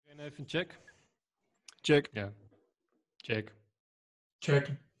Even check. Check. Ja. Check.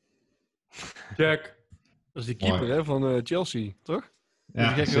 Check. Check. Dat is die keeper Mooi. hè, van Chelsea, toch?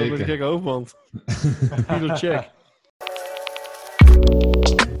 Ja, Met die zeker. gekke hoofdband. Guido Check.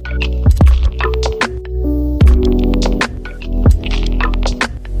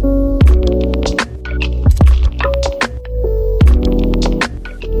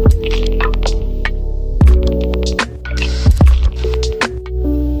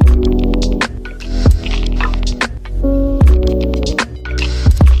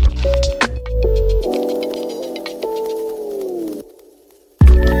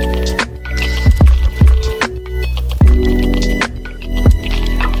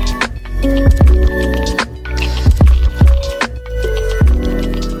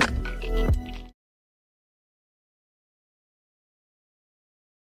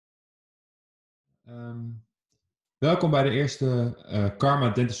 Welkom bij de eerste Karma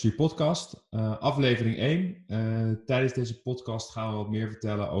Dentistry podcast, aflevering 1. Tijdens deze podcast gaan we wat meer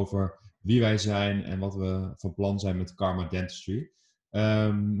vertellen over wie wij zijn en wat we van plan zijn met Karma Dentistry.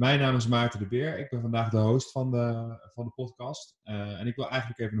 Mijn naam is Maarten de Beer, ik ben vandaag de host van de podcast. En ik wil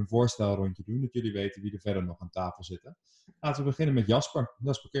eigenlijk even een voorstelrondje doen, dat jullie weten wie er verder nog aan tafel zitten. Laten we beginnen met Jasper.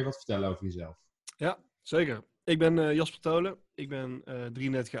 Jasper, kun je wat vertellen over jezelf? Ja, zeker. Ik ben Jasper Tolen. Ik ben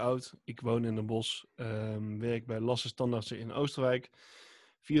 33 jaar oud. Ik woon in Den Bosch. Werk bij Lasse Standaardsen in Oosterwijk.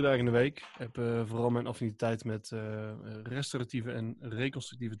 4 dagen in de week. Heb vooral mijn affiniteit met restauratieve en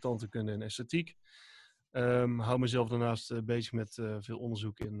reconstructieve tandheelkunde en esthetiek. Hou mezelf daarnaast bezig met veel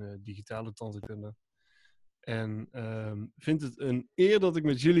onderzoek in digitale tandheelkunde. En vind het een eer dat ik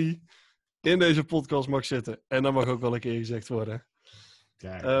met jullie in deze podcast mag zitten. En dat mag ook wel een keer gezegd worden.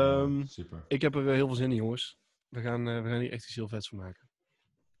 Kijk, super. Ik heb er heel veel zin in, jongens. We gaan hier echt iets heel vets van maken.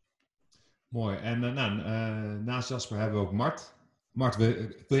 Mooi. En naast Jasper hebben we ook Mart. Mart,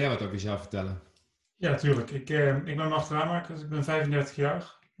 wil jij wat over jezelf vertellen? Ja, tuurlijk. Ik ben Mart Ramakers, ik ben 35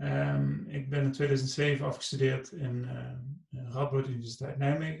 jaar. Ik ben in 2007 afgestudeerd in Radboud Universiteit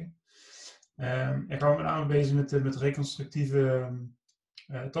Nijmegen. Ik hou me met name bezig met reconstructieve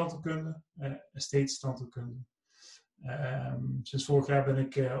tandheelkunde, esthetische tandheelkunde. Sinds vorig jaar ben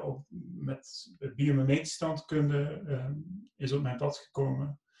ik met biomimetische tandheelkunde is op mijn pad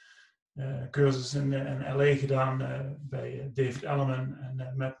gekomen. Cursus in LA gedaan bij David Ellerman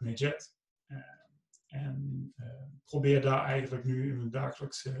en Matt Najet. En probeer daar eigenlijk nu in mijn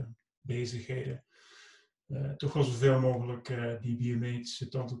dagelijkse bezigheden toch wel zoveel mogelijk die biometrische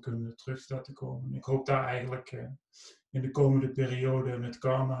tandheelkunde terug te laten komen. Ik hoop daar eigenlijk in de komende periode met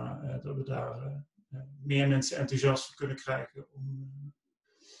Karma dat we daar meer mensen enthousiast voor kunnen krijgen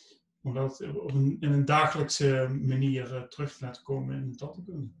om dat in een dagelijkse manier terug te laten komen in de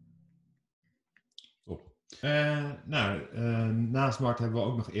tandheelkunde. Top. Naast Mart hebben we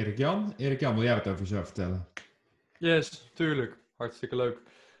ook nog Erik-Jan. Erik-Jan, wil jij wat over jezelf vertellen? Yes, tuurlijk. Hartstikke leuk.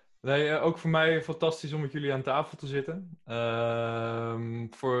 Nee, ook voor mij fantastisch om met jullie aan tafel te zitten.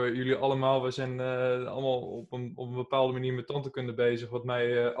 Voor jullie allemaal, we zijn allemaal op een bepaalde manier met tandheelkunde bezig, wat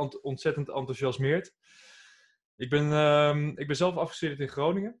mij ontzettend enthousiasmeert. Ik ben zelf afgestudeerd in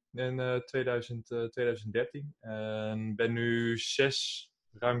Groningen in 2013 en ben nu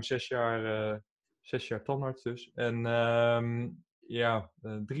ruim 6 jaar tandarts dus. En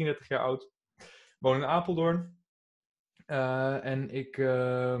 33 jaar oud. Woon in Apeldoorn. En ik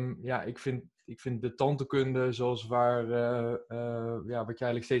vind de tandheelkunde zoals wat je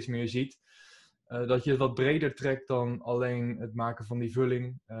eigenlijk steeds meer ziet, dat je het wat breder trekt dan alleen het maken van die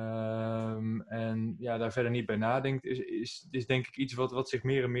vulling. En daar verder niet bij nadenkt, is denk ik iets wat zich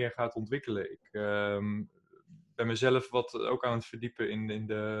meer en meer gaat ontwikkelen. Ik ben mezelf wat ook aan het verdiepen in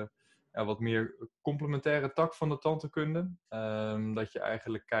de wat meer complementaire tak van de tandheelkunde. Dat je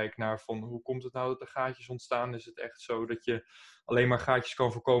eigenlijk kijkt naar van hoe komt het nou dat er gaatjes ontstaan? Is het echt zo dat je alleen maar gaatjes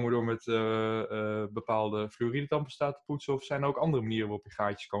kan voorkomen door met bepaalde fluoride tandpasta te poetsen? Of zijn er ook andere manieren waarop je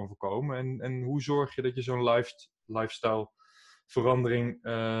gaatjes kan voorkomen? En hoe zorg je dat je zo'n lifestyle verandering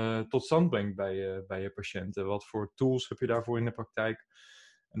tot stand brengt bij je patiënten? Wat voor tools heb je daarvoor in de praktijk?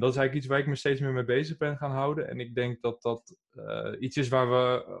 En dat is eigenlijk iets waar ik me steeds meer mee bezig ben gaan houden. En ik denk dat dat iets is waar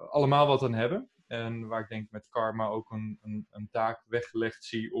we allemaal wat aan hebben. En waar ik denk met Karma ook een taak weggelegd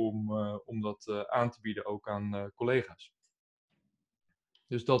zie om dat aan te bieden ook aan collega's.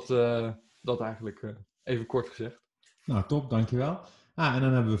 Dus dat eigenlijk even kort gezegd. Nou, top, dankjewel. En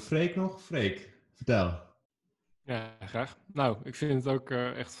dan hebben we Freek nog. Freek, vertel. Ja, graag. Nou, ik vind het ook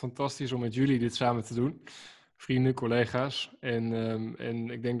echt fantastisch om met jullie dit samen te doen. Vrienden, collega's. En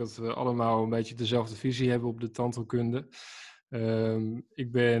ik denk dat we allemaal een beetje dezelfde visie hebben op de tandheelkunde.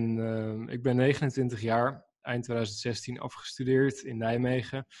 Ik ben 29 jaar, eind 2016 afgestudeerd in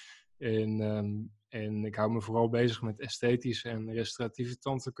Nijmegen. En ik hou me vooral bezig met esthetische en restauratieve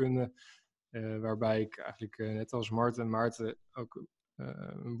tandheelkunde. Waarbij ik eigenlijk net als Maarten ook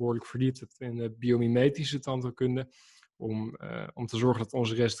behoorlijk verdiept heb in de biomimetische tandheelkunde. Om te zorgen dat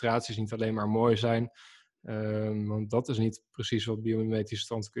onze restauraties niet alleen maar mooi zijn. Want dat is niet precies wat biomimetische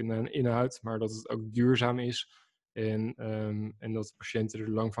tandheelkunde inhoudt. Maar dat het ook duurzaam is. En dat de patiënten er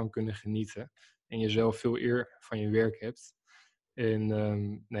lang van kunnen genieten. En je zelf veel eer van je werk hebt. En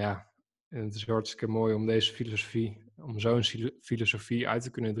en het is hartstikke mooi om zo'n filosofie uit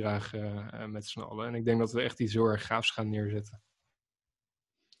te kunnen dragen met z'n allen. En ik denk dat we echt iets heel erg gaafs gaan neerzetten.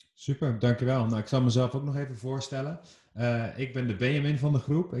 Super, dankjewel. Nou, ik zal mezelf ook nog even voorstellen. Ik ben de Benjamin van de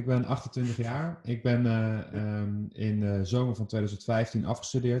groep. Ik ben 28 jaar. Ik ben in de zomer van 2015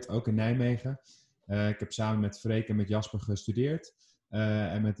 afgestudeerd, ook in Nijmegen. Ik heb samen met Freek en met Jasper gestudeerd.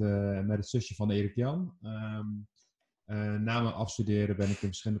 En met het zusje van Erik Jan. Na mijn afstuderen ben ik in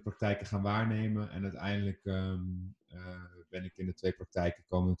verschillende praktijken gaan waarnemen. En uiteindelijk ben ik in de 2 praktijken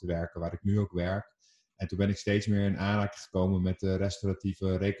komen te werken waar ik nu ook werk. En toen ben ik steeds meer in aanraking gekomen met de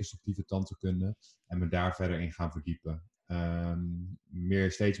restauratieve, reconstructieve tandheelkunde. En me daar verder in gaan verdiepen.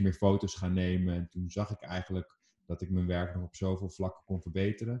 Steeds meer foto's gaan nemen. En toen zag ik eigenlijk dat ik mijn werk nog op zoveel vlakken kon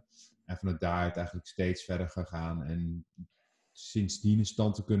verbeteren. En vanuit daaruit eigenlijk steeds verder gegaan. En sindsdien is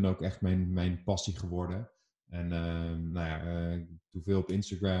tandheelkunde ook echt mijn passie geworden. En ik doe veel op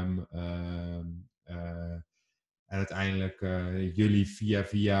Instagram. En uiteindelijk jullie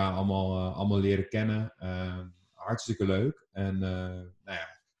via allemaal leren kennen. Hartstikke leuk. En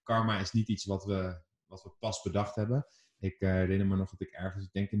karma is niet iets wat we pas bedacht hebben. Ik herinner me nog dat ik ergens,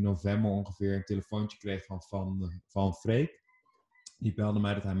 ik denk in november ongeveer, een telefoontje kreeg van Freek. Die belde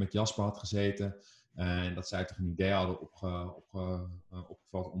mij dat hij met Jasper had gezeten. En dat zij toch een idee hadden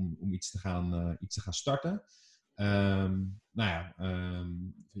opgevat om iets te gaan starten.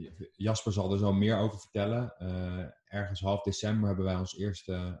 Jasper zal er zo meer over vertellen. Ergens half december hebben wij ons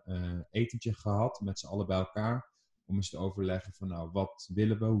eerste etentje gehad met z'n allen bij elkaar. Om eens te overleggen van wat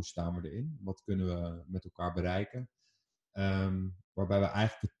willen we, hoe staan we erin? Wat kunnen we met elkaar bereiken? Waarbij we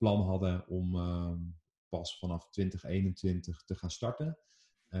eigenlijk het plan hadden om pas vanaf 2021 te gaan starten.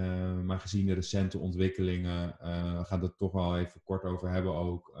 Maar gezien de recente ontwikkelingen, we gaan het er toch wel even kort over hebben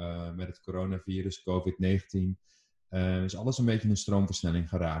ook, met het coronavirus, COVID-19, is alles een beetje een stroomversnelling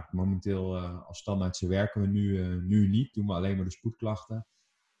geraakt. Momenteel als standaardse werken we nu niet, doen we alleen maar de spoedklachten.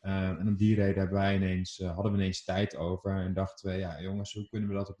 En om die reden hadden we ineens tijd over en dachten we, ja jongens, hoe kunnen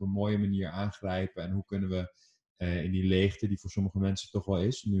we dat op een mooie manier aangrijpen en hoe kunnen we in die leegte die voor sommige mensen toch wel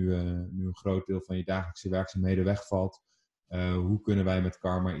is, nu een groot deel van je dagelijkse werkzaamheden wegvalt, hoe kunnen wij met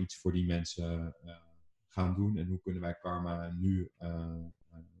karma iets voor die mensen gaan doen en hoe kunnen wij karma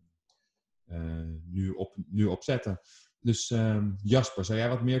nu opzetten. Dus Jasper, zou jij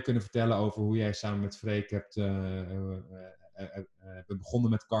wat meer kunnen vertellen over hoe jij samen met Freek hebt begonnen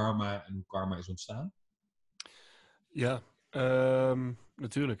met karma en hoe karma is ontstaan? Ja,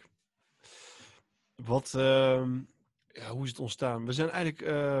 natuurlijk. Hoe is het ontstaan? We zijn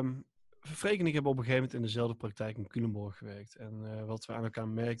eigenlijk... Freek en ik hebben op een gegeven moment in dezelfde praktijk in Culemborg gewerkt. En wat we aan elkaar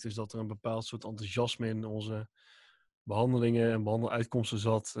merkten is dat er een bepaald soort enthousiasme in onze behandelingen en behandeluitkomsten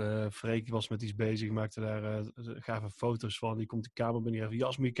zat. Freek was met iets bezig, maakte daar gave foto's van. Die komt de kamer binnen en zegt: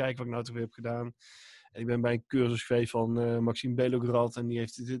 Jas, moet je kijken wat ik nou toch weer heb gedaan. En ik ben bij een cursus geweest van Maxime Belograd en die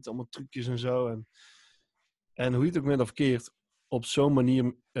heeft dit allemaal trucjes en zo. En hoe je het ook bent of verkeerd, op zo'n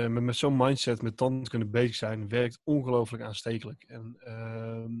manier, met zo'n mindset met tandheelkunde bezig zijn, werkt ongelooflijk aanstekelijk. En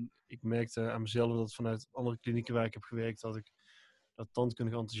ik merkte aan mezelf dat vanuit andere klinieken waar ik heb gewerkt, dat ik dat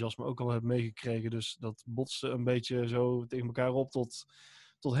tandheelkundige enthousiasme ook al heb meegekregen. Dus dat botste een beetje zo tegen elkaar op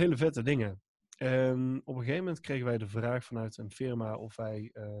tot hele vette dingen. En op een gegeven moment kregen wij de vraag vanuit een firma of wij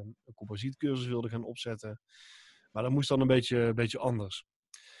een composietcursus wilden gaan opzetten. Maar dat moest dan een beetje anders.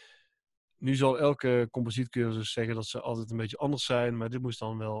 Nu zal elke composietcursus zeggen dat ze altijd een beetje anders zijn, maar dit moest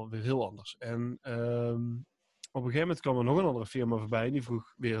dan wel weer heel anders. En op een gegeven moment kwam er nog een andere firma voorbij en die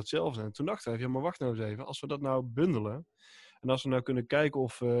vroeg weer hetzelfde. En toen dachten we, ja, maar wacht nou eens even, als we dat nou bundelen en als we nou kunnen kijken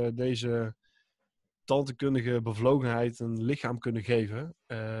of we deze tandheelkundige bevlogenheid een lichaam kunnen geven,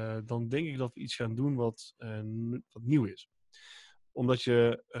 dan denk ik dat we iets gaan doen wat nieuw is. Omdat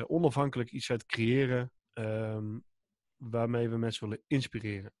je onafhankelijk iets gaat creëren waarmee we mensen willen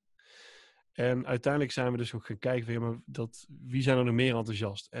inspireren. En uiteindelijk zijn we dus ook gaan kijken van, ja, maar wie zijn er nog meer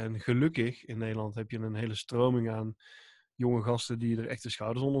enthousiast? En gelukkig in Nederland heb je een hele stroming aan jonge gasten die er echt de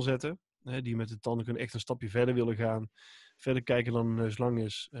schouders onder zetten. Hè, die met de tandheelkunde echt een stapje verder willen gaan. Verder kijken dan een neus lang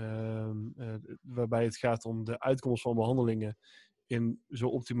is. Waarbij het gaat om de uitkomst van behandelingen in zo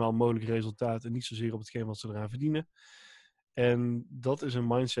optimaal mogelijk resultaat. En niet zozeer op hetgeen wat ze eraan verdienen. En dat is een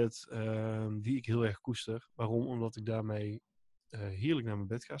mindset die ik heel erg koester. Waarom? Omdat ik daarmee heerlijk naar mijn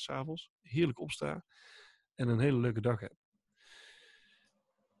bed ga 's avonds. Heerlijk opsta. En een hele leuke dag heb.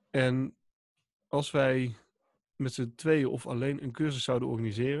 En als wij met z'n tweeën of alleen een cursus zouden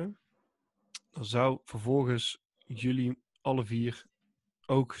organiseren, dan zou vervolgens jullie alle 4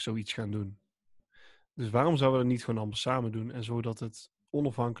 ook zoiets gaan doen. Dus waarom zouden we dat niet gewoon allemaal samen doen en zodat het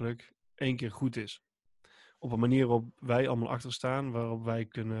onafhankelijk 1 keer goed is? Op een manier waarop wij allemaal achter staan, waarop wij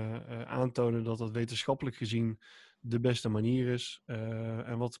kunnen aantonen dat dat wetenschappelijk gezien de beste manier is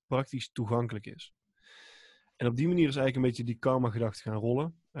en wat praktisch toegankelijk is. En op die manier is eigenlijk een beetje die karma-gedachte gaan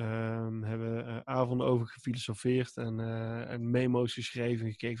rollen. Hebben we avonden over gefilosofeerd en memo's geschreven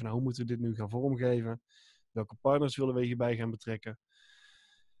en gekeken van hoe moeten we dit nu gaan vormgeven? Welke partners willen we hierbij gaan betrekken?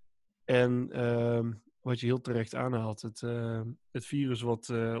 En wat je heel terecht aanhaalt, het virus wat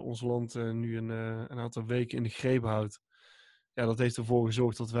ons land nu een aantal weken in de greep houdt. Ja, dat heeft ervoor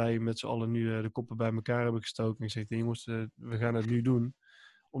gezorgd dat wij met z'n allen nu de koppen bij elkaar hebben gestoken. En gezegd, jongens, we gaan het nu doen.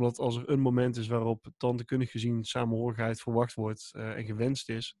 Omdat als er een moment is waarop tandheelkundig gezien samenhorigheid verwacht wordt en gewenst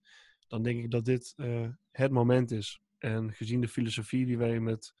is, dan denk ik dat dit het moment is. En gezien de filosofie die wij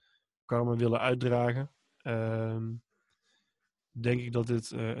met karma willen uitdragen, denk ik dat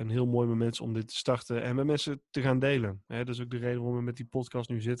dit een heel mooi moment is om dit te starten en met mensen te gaan delen. Dat is ook de reden waarom we met die podcast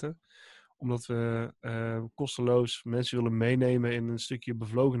nu zitten. Omdat we kosteloos mensen willen meenemen in een stukje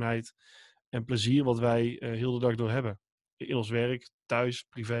bevlogenheid en plezier wat wij heel de dag door hebben. In ons werk, thuis,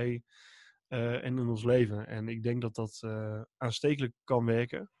 privé en in ons leven. En ik denk dat dat aanstekelijk kan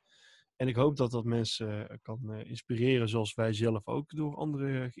werken. En ik hoop dat dat mensen kan inspireren zoals wij zelf ook door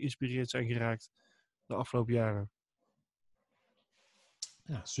anderen geïnspireerd zijn geraakt de afgelopen jaren.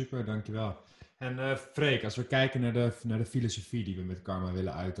 Ja, super, dankjewel. En Freek, als we kijken naar de filosofie die we met karma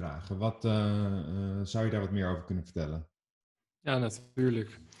willen uitdragen, wat zou je daar wat meer over kunnen vertellen? Ja,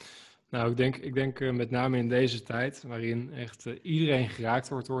 natuurlijk. Nou, ik denk met name in deze tijd, waarin echt iedereen geraakt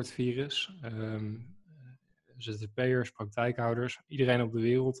wordt door het virus. ZZP'ers, praktijkhouders, iedereen op de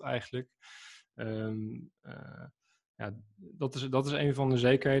wereld eigenlijk. Ja, dat is een van de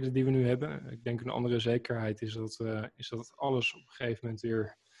zekerheden die we nu hebben. Ik denk een andere zekerheid is dat alles op een gegeven moment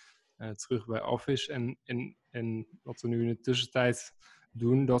weer terug bij af is. En wat we nu in de tussentijd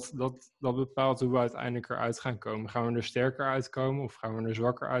doen, dat bepaalt hoe we uiteindelijk eruit gaan komen. Gaan we er sterker uitkomen of gaan we er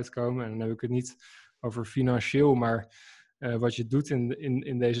zwakker uitkomen? En dan heb ik het niet over financieel, maar wat je doet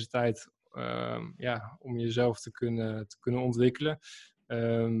in deze tijd om jezelf te kunnen ontwikkelen.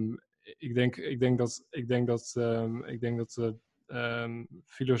 Ik denk dat de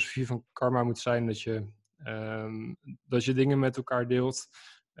filosofie van karma moet zijn dat je dingen met elkaar deelt.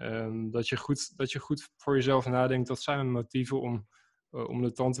 Dat je goed voor jezelf nadenkt. Dat zijn mijn motieven om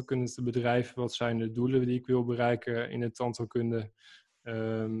de tandheelkunde te bedrijven. Wat zijn de doelen die ik wil bereiken in de tandheelkunde?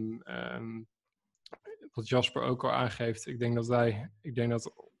 Wat Jasper ook al aangeeft. Ik denk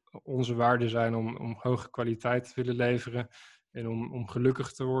dat onze waarden zijn om hoge kwaliteit te willen leveren. En om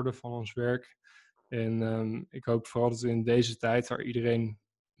gelukkig te worden van ons werk. En ik hoop vooral dat we in deze tijd, waar iedereen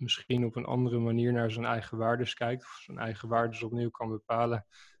misschien op een andere manier naar zijn eigen waardes kijkt, of zijn eigen waardes opnieuw kan bepalen,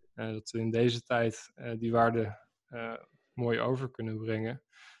 dat we in deze tijd die waarden mooi over kunnen brengen.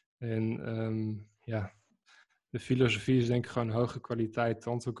 En de filosofie is denk ik gewoon hoge kwaliteit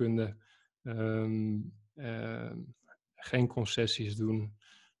tandheelkunde. Geen concessies doen.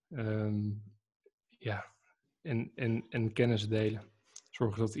 En kennis delen.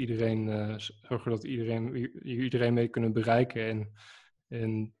 Zorgen dat iedereen mee kunnen bereiken.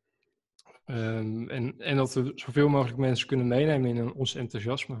 En dat we zoveel mogelijk mensen kunnen meenemen in ons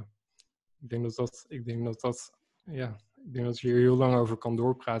enthousiasme. Ik denk dat je hier heel lang over kan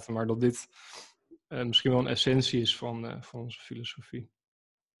doorpraten, maar dat dit misschien wel een essentie is van onze filosofie.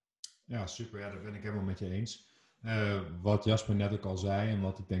 Ja, super. Ja, dat ben ik helemaal met je eens. Wat Jasper net ook al zei en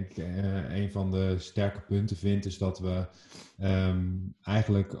wat ik denk een van de sterke punten vind, is dat we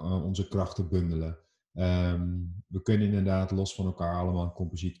eigenlijk onze krachten bundelen. We kunnen inderdaad los van elkaar allemaal een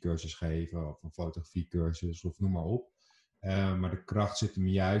composietcursus geven of een fotografiecursus of noem maar op. Maar de kracht zit hem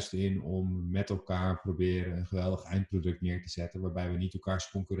juist in om met elkaar proberen een geweldig eindproduct neer te zetten, waarbij we niet elkaars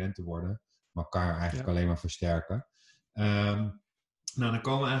concurrenten worden, maar elkaar eigenlijk alleen maar versterken. Nou, dan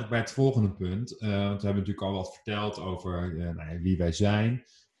komen we eigenlijk bij het volgende punt. Want we hebben natuurlijk al wat verteld over wie wij zijn,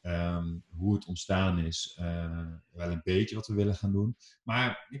 hoe het ontstaan is, wel een beetje wat we willen gaan doen.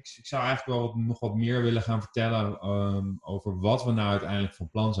 Maar ik zou eigenlijk wel nog wat meer willen gaan vertellen over wat we nou uiteindelijk van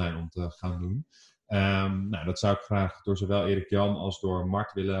plan zijn om te gaan doen. Dat zou ik graag door zowel Erik-Jan als door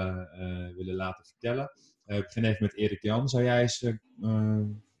Mart willen laten vertellen. Ik begin even met Erik-Jan. Zou jij eens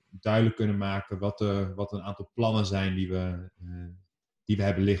duidelijk kunnen maken wat een aantal plannen zijn die we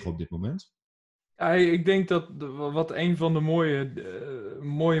hebben liggen op dit moment? Ja, ik denk dat wat een van de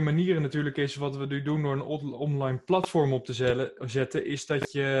mooie manieren natuurlijk is, wat we nu doen door een online platform op te zetten, is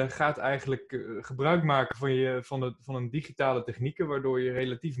dat je gaat eigenlijk gebruik maken van een digitale technieken, waardoor je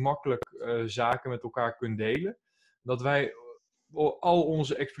relatief makkelijk zaken met elkaar kunt delen. Dat wij al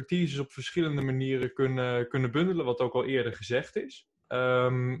onze expertises op verschillende manieren kunnen bundelen, wat ook al eerder gezegd is.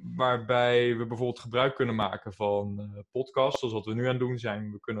 Waarbij we bijvoorbeeld gebruik kunnen maken van podcasts, zoals wat we nu aan het doen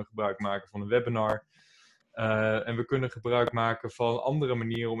zijn. We kunnen gebruik maken van een webinar. En we kunnen gebruik maken van andere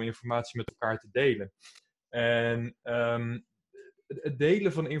manieren om informatie met elkaar te delen. En het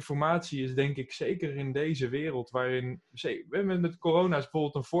delen van informatie is denk ik zeker in deze wereld waarin... Met corona is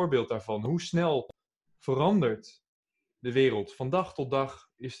bijvoorbeeld een voorbeeld daarvan. Hoe snel verandert de wereld? Van dag tot dag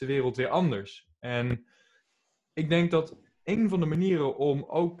is de wereld weer anders. En ik denk dat een van de manieren om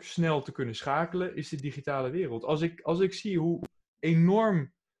ook snel te kunnen schakelen is de digitale wereld. Als ik zie hoe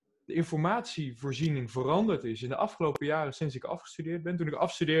enorm de informatievoorziening veranderd is in de afgelopen jaren sinds ik afgestudeerd ben. Toen ik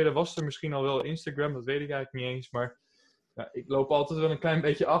afstudeerde was er misschien al wel Instagram, dat weet ik eigenlijk niet eens. Maar ja, ik loop altijd wel een klein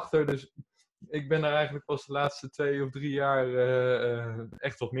beetje achter. Dus ik ben daar eigenlijk pas de laatste 2 of 3 jaar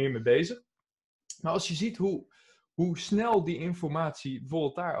echt wat meer mee bezig. Maar als je ziet hoe snel die informatie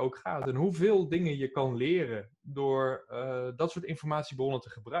bijvoorbeeld daar ook gaat en hoeveel dingen je kan leren door dat soort informatiebronnen te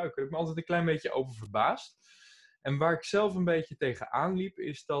gebruiken, daar heb ik me altijd een klein beetje over verbaasd. En waar ik zelf een beetje tegenaan liep,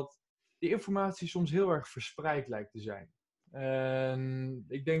 is dat die informatie soms heel erg verspreid lijkt te zijn. En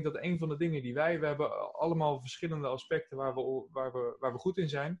ik denk dat een van de dingen die we hebben allemaal verschillende aspecten waar we goed in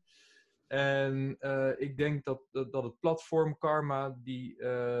zijn. En ik denk dat het platform Karma die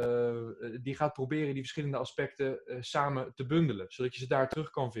gaat proberen die verschillende aspecten samen te bundelen. Zodat je ze daar terug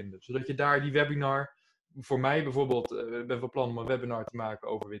kan vinden. Zodat je daar die webinar, voor mij bijvoorbeeld, ben van plan om een webinar te maken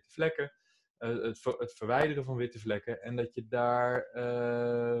over witte vlekken. Het verwijderen van witte vlekken. En dat je daar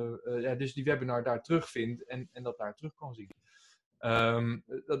dus die webinar daar terugvindt en dat daar terug kan zien.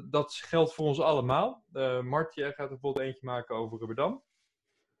 Dat geldt voor ons allemaal. Martje gaat er bijvoorbeeld eentje maken over Rubberdam.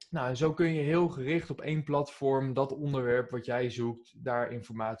 Nou, en zo kun je heel gericht op één platform dat onderwerp wat jij zoekt, daar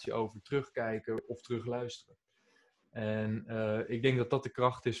informatie over terugkijken of terugluisteren. En ik denk dat dat de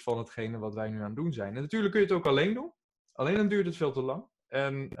kracht is van hetgene wat wij nu aan het doen zijn. En natuurlijk kun je het ook alleen doen. Alleen dan duurt het veel te lang.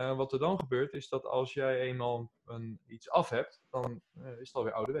 En wat er dan gebeurt is dat als jij eenmaal iets af hebt, dan is het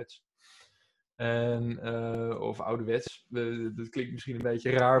alweer ouderwets. Of ouderwets, dat klinkt misschien een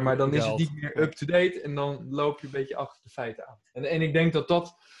beetje raar, maar dan is het niet meer up-to-date en dan loop je een beetje achter de feiten aan. En ik denk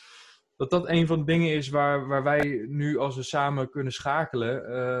dat een van de dingen is waar wij nu, als we samen kunnen schakelen,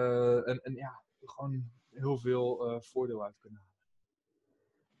 gewoon heel veel voordeel uit kunnen halen.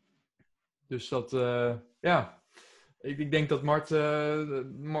 Dus dat, ik denk dat Mart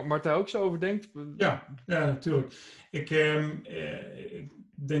daar ook zo over denkt. Ja, natuurlijk. Ik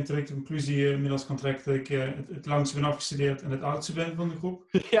denk dat ik de conclusie inmiddels kan trekken dat ik het langste ben afgestudeerd en het oudste ben van de groep.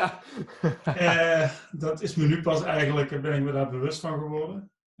 Ja. Dat is me nu pas eigenlijk, ben ik me daar bewust van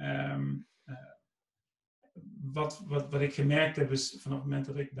geworden. Wat ik gemerkt heb is, vanaf het moment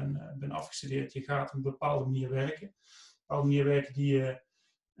dat ik ben afgestudeerd, je gaat op een bepaalde manier werken. Een bepaalde manier werken die je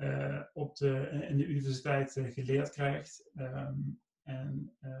in de universiteit geleerd krijgt.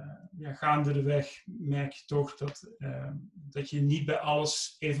 Gaande de weg merk je toch dat je niet bij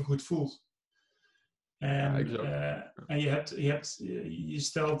alles even goed voelt. En je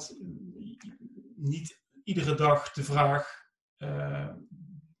stelt niet iedere dag de vraag,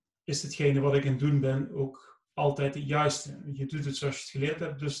 is hetgene wat ik aan het doen ben ook altijd het juiste? Je doet het zoals je het geleerd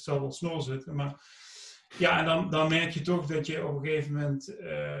hebt, dus het zal wel snor zitten. Maar ja, en dan merk je toch dat je op een gegeven moment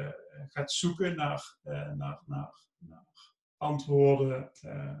gaat zoeken naar antwoorden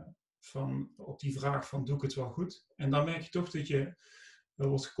op die vraag van doe ik het wel goed? En dan merk je toch dat je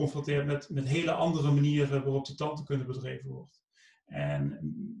wordt geconfronteerd met hele andere manieren waarop de tandheelkunde bedreven wordt.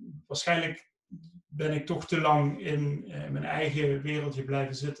 En waarschijnlijk ben ik toch te lang in mijn eigen wereldje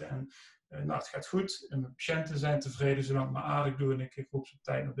blijven zitten. En het gaat goed. En mijn patiënten zijn tevreden zolang ik mijn aardig doe. En ik roep ze op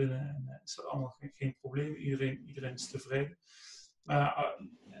tijd naar binnen. En is dat allemaal geen probleem. Iedereen is tevreden.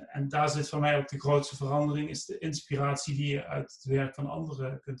 En daar zit voor mij ook de grootste verandering. Is de inspiratie die je uit het werk van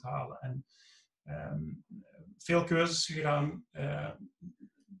anderen kunt halen. En veel cursussen gedaan.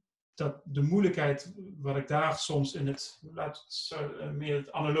 Dat de moeilijkheid wat ik daar soms in meer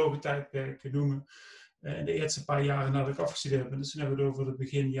het analoge tijdperk noemen, in de eerste paar jaren nadat ik afgestudeerd ben, dus dan hebben we het over de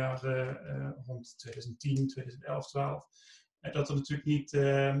beginjaren rond 2010, 2011, 12, dat er natuurlijk niet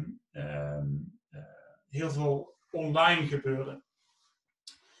heel veel online gebeurde.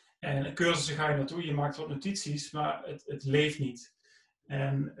 En cursussen ga je naartoe, je maakt wat notities, maar het leeft niet.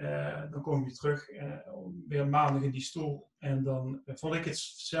 En dan kom je terug, weer maandag in die stoel. En dan vond ik het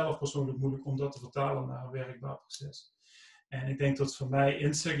zelf persoonlijk moeilijk om dat te vertalen naar een werkbaar proces. En ik denk dat voor mij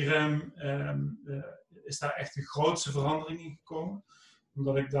Instagram is daar echt de grootste verandering in gekomen.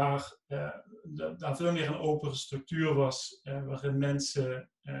 Omdat ik daar veel meer een open structuur was, waarin mensen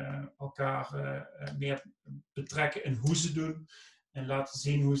elkaar meer betrekken in hoe ze doen. En laten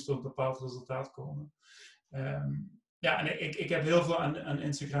zien hoe ze tot een bepaald resultaat komen. Ja, en ik heb heel veel aan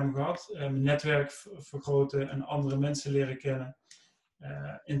Instagram gehad. Mijn netwerk vergroten en andere mensen leren kennen.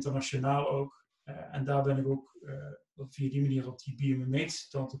 Internationaal ook. En daar ben ik ook via die manier op die biomimetische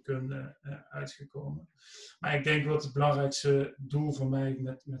tandheelkunde uitgekomen. Maar ik denk wat het belangrijkste doel voor mij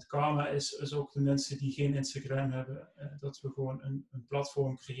met Karma is ook de mensen die geen Instagram hebben. Dat we gewoon een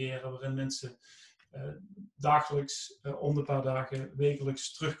platform creëren waarin mensen dagelijks, om de paar dagen,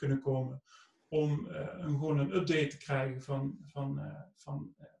 wekelijks terug kunnen komen. Om gewoon een update te krijgen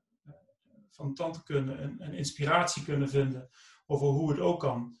van tandheelkunde en inspiratie kunnen vinden over hoe het ook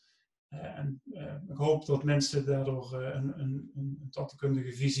kan. Ik hoop dat mensen daardoor een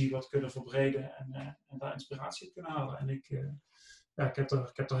tandheelkundige visie wat kunnen verbreden en daar inspiratie uit kunnen halen. En ik heb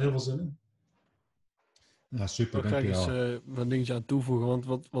er heel veel zin in. Ja, super, Daar dankjewel. ga ik eens wat dingetjes aan toevoegen, want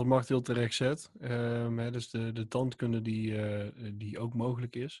wat Mart heel terecht zet, dus de tandkunde die ook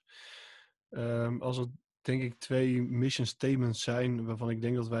mogelijk is. Als er denk ik 2 mission statements zijn waarvan ik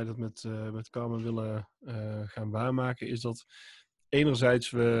denk dat wij dat met Karma willen gaan waarmaken, is dat enerzijds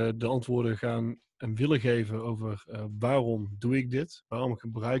we de antwoorden gaan en willen geven over waarom doe ik dit? Waarom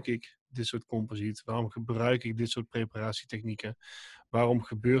gebruik ik dit soort composiet? Waarom gebruik ik dit soort preparatietechnieken? Waarom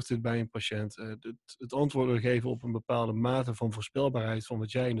gebeurt dit bij een patiënt? Het antwoord willen geven op een bepaalde mate van voorspelbaarheid van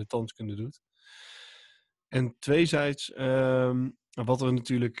wat jij in de tandkunde doet. En tweezijds, wat er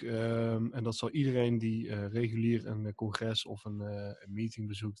natuurlijk, en dat zal iedereen die regulier een congres of een meeting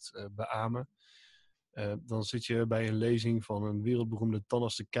bezoekt beamen. Dan zit je bij een lezing van een wereldberoemde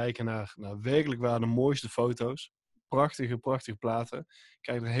tandarts te kijken naar werkelijk waar de mooiste foto's. Prachtige platen. Ik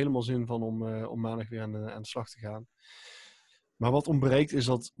krijg er helemaal zin van om maandag weer aan de slag te gaan. Maar wat ontbreekt is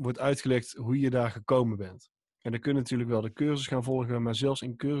dat wordt uitgelegd hoe je daar gekomen bent. En dan kun je natuurlijk wel de cursus gaan volgen, maar zelfs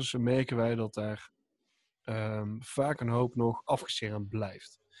in cursussen merken wij dat daar vaak een hoop nog afgeschermd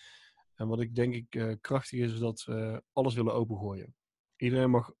blijft. En wat ik denk krachtig is dat we alles willen opengooien. Iedereen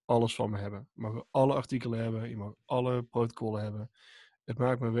mag alles van me hebben. Je mag alle artikelen hebben, je mag alle protocollen hebben. Het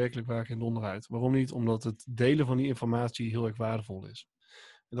maakt me werkelijk waar geen donder uit. Waarom niet? Omdat het delen van die informatie heel erg waardevol is.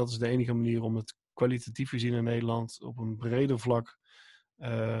 En dat is de enige manier om het kwalitatief gezien in Nederland op een breder vlak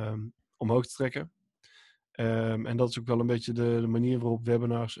omhoog te trekken. En dat is ook wel een beetje de manier waarop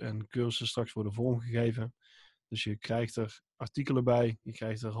webinars en cursussen straks worden vormgegeven. Dus je krijgt er artikelen bij, je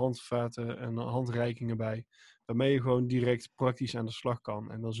krijgt er handvaten en handreikingen bij, waarmee je gewoon direct praktisch aan de slag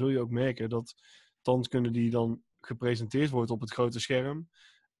kan. En dan zul je ook merken dat tandkunde die dan gepresenteerd wordt op het grote scherm,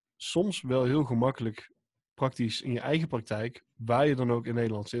 soms wel heel gemakkelijk praktisch in je eigen praktijk, waar je dan ook in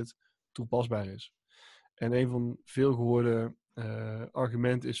Nederland zit, toepasbaar is. En een van veel gehoorde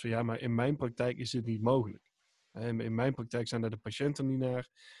argumenten is van ja, maar in mijn praktijk is dit niet mogelijk. In mijn praktijk zijn daar de patiënten niet naar.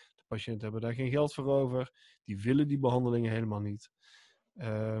 De patiënten hebben daar geen geld voor over. Die willen die behandelingen helemaal niet.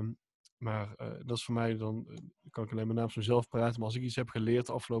 Maar dat is voor mij dan, kan ik alleen maar namens mezelf praten, maar als ik iets heb geleerd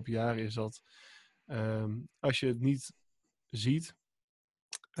de afgelopen jaren is dat als je het niet ziet,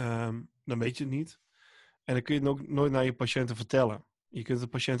 dan weet je het niet. En dan kun je het ook nooit naar je patiënten vertellen. Je kunt de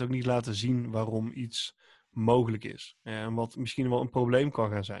patiënt ook niet laten zien waarom iets mogelijk is. En wat misschien wel een probleem kan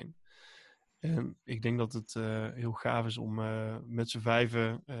gaan zijn. En ik denk dat het heel gaaf is om met z'n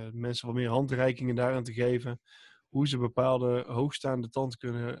vijven mensen wat meer handreikingen daaraan te geven. Hoe ze bepaalde hoogstaande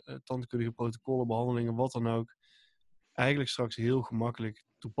tandkundige protocollen, behandelingen, wat dan ook, eigenlijk straks heel gemakkelijk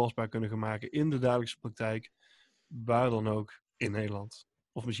toepasbaar kunnen gaan maken in de dagelijkse praktijk. Waar dan ook in Nederland.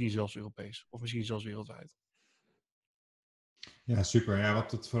 Of misschien zelfs Europees. Of misschien zelfs wereldwijd. Ja, super. Ja,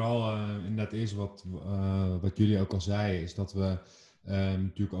 wat het vooral inderdaad is, wat jullie ook al zeiden, is dat we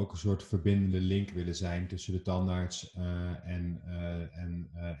natuurlijk ook een soort verbindende link willen zijn tussen de tandarts en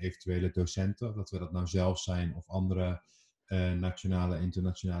eventuele docenten. Dat we dat nou zelf zijn of andere nationale en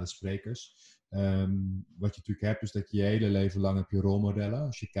internationale sprekers. Wat je natuurlijk hebt, is dat je hele leven lang heb je rolmodellen.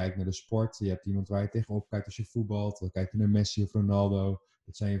 Als je kijkt naar de sport, je hebt iemand waar je tegenop kijkt als je voetbalt. Dan kijk je naar Messi of Ronaldo.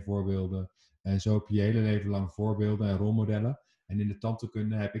 Dat zijn je voorbeelden. En zo heb je hele leven lang voorbeelden en rolmodellen. En in de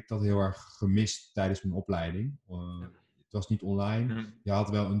tandheelkunde heb ik dat heel erg gemist tijdens mijn opleiding. Het was niet online. Je had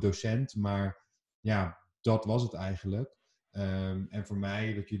wel een docent, maar ja, dat was het eigenlijk. En voor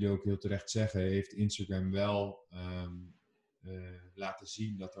mij, wat jullie ook heel terecht zeggen, heeft Instagram wel laten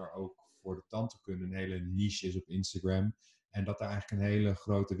zien dat er ook voor de tandheelkunde een hele niche is op Instagram. En dat daar eigenlijk een hele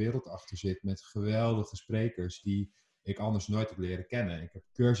grote wereld achter zit met geweldige sprekers die ik anders nooit heb leren kennen. Ik heb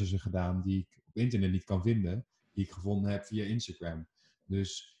cursussen gedaan die ik op internet niet kan vinden, die ik gevonden heb via Instagram.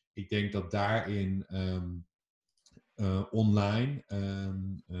 Dus ik denk dat daarin online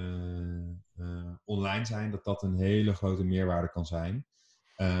zijn, dat een hele grote meerwaarde kan zijn.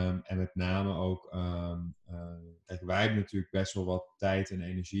 En met name ook, kijk, wij hebben natuurlijk best wel wat tijd en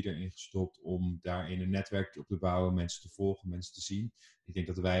energie erin gestopt om daarin een netwerk op te bouwen, mensen te volgen, mensen te zien. Ik denk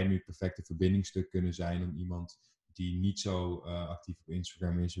dat wij nu het perfecte verbindingsstuk kunnen zijn om iemand die niet zo actief op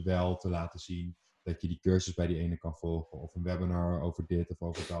Instagram is, wel te laten zien dat je die cursus bij die ene kan volgen of een webinar over dit of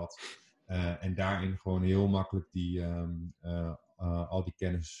over dat. En daarin gewoon heel makkelijk al die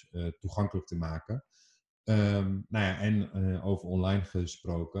kennis toegankelijk te maken. Over online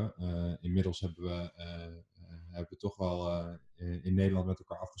gesproken. Inmiddels hebben we toch wel in Nederland met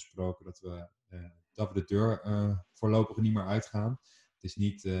elkaar afgesproken dat we de deur voorlopig niet meer uitgaan. Het is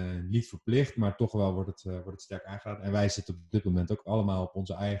niet verplicht, maar toch wel wordt het sterk aangeraden. En wij zitten op dit moment ook allemaal op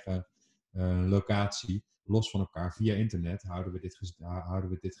onze eigen locatie, los van elkaar. Via internet houden we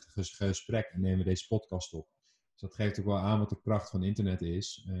dit gesprek en nemen we deze podcast op. Dus dat geeft ook wel aan wat de kracht van internet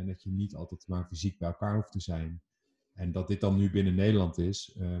is. Dat je niet altijd maar fysiek bij elkaar hoeft te zijn. En dat dit dan nu binnen Nederland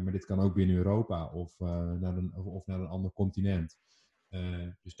is. Maar dit kan ook binnen Europa of naar een ander continent.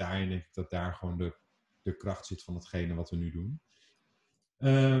 Dus daarin denk ik dat daar gewoon de kracht zit van hetgene wat we nu doen.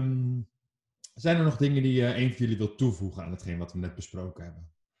 Zijn er nog dingen die een van jullie wil toevoegen aan hetgeen wat we net besproken hebben?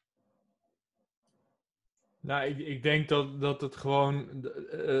 Nou, ik denk dat het gewoon,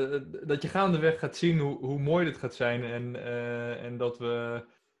 dat je gaandeweg gaat zien hoe mooi dit gaat zijn en dat we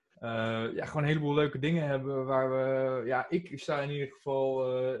gewoon een heleboel leuke dingen hebben waar we, ik sta in ieder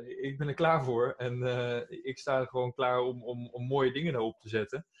geval, ik ben er klaar voor en ik sta er gewoon klaar om mooie dingen erop te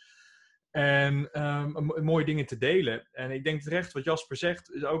zetten. En mooie dingen te delen. En ik denk terecht wat Jasper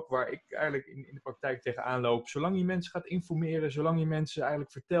zegt, is ook waar ik eigenlijk in de praktijk tegenaan loop. Zolang je mensen gaat informeren, zolang je mensen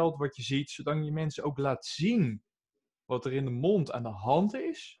eigenlijk vertelt wat je ziet, zolang je mensen ook laat zien wat er in de mond aan de hand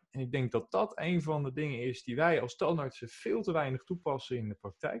is. En ik denk dat dat een van de dingen is die wij als tandartsen veel te weinig toepassen in de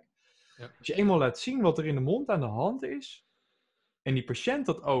praktijk. Ja. Als je eenmaal laat zien wat er in de mond aan de hand is, en die patiënt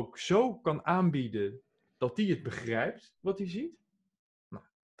dat ook zo kan aanbieden dat die het begrijpt wat hij ziet,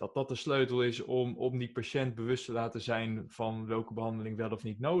 dat de sleutel is om die patiënt bewust te laten zijn van welke behandeling wel of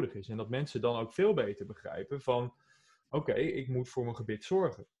niet nodig is. En dat mensen dan ook veel beter begrijpen van, oké, ik moet voor mijn gebit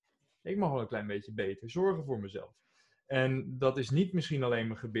zorgen. Ik mag wel een klein beetje beter zorgen voor mezelf. En dat is niet misschien alleen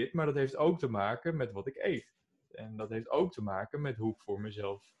mijn gebit, maar dat heeft ook te maken met wat ik eet. En dat heeft ook te maken met hoe ik voor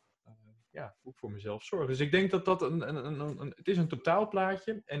mezelf zorg. Dus ik denk dat het is een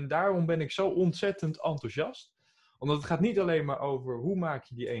totaalplaatje. En daarom ben ik zo ontzettend enthousiast. Omdat het gaat niet alleen maar over hoe maak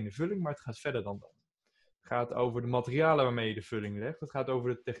je die ene vulling, maar het gaat verder dan dat. Het gaat over de materialen waarmee je de vulling legt. Het gaat over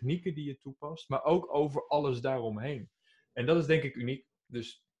de technieken die je toepast, maar ook over alles daaromheen. En dat is denk ik uniek.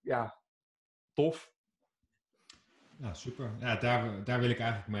 Dus ja, tof. Ja, super. Ja, daar wil ik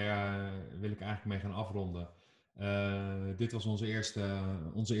eigenlijk mee gaan afronden. Dit was onze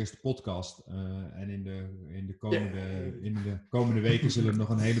eerste podcast. En in de komende weken zullen er nog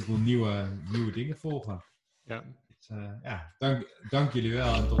een heleboel nieuwe dingen volgen. Ja. Dus, dank jullie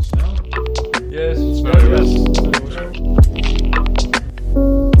wel en tot snel. Yes, tot snel. Yes.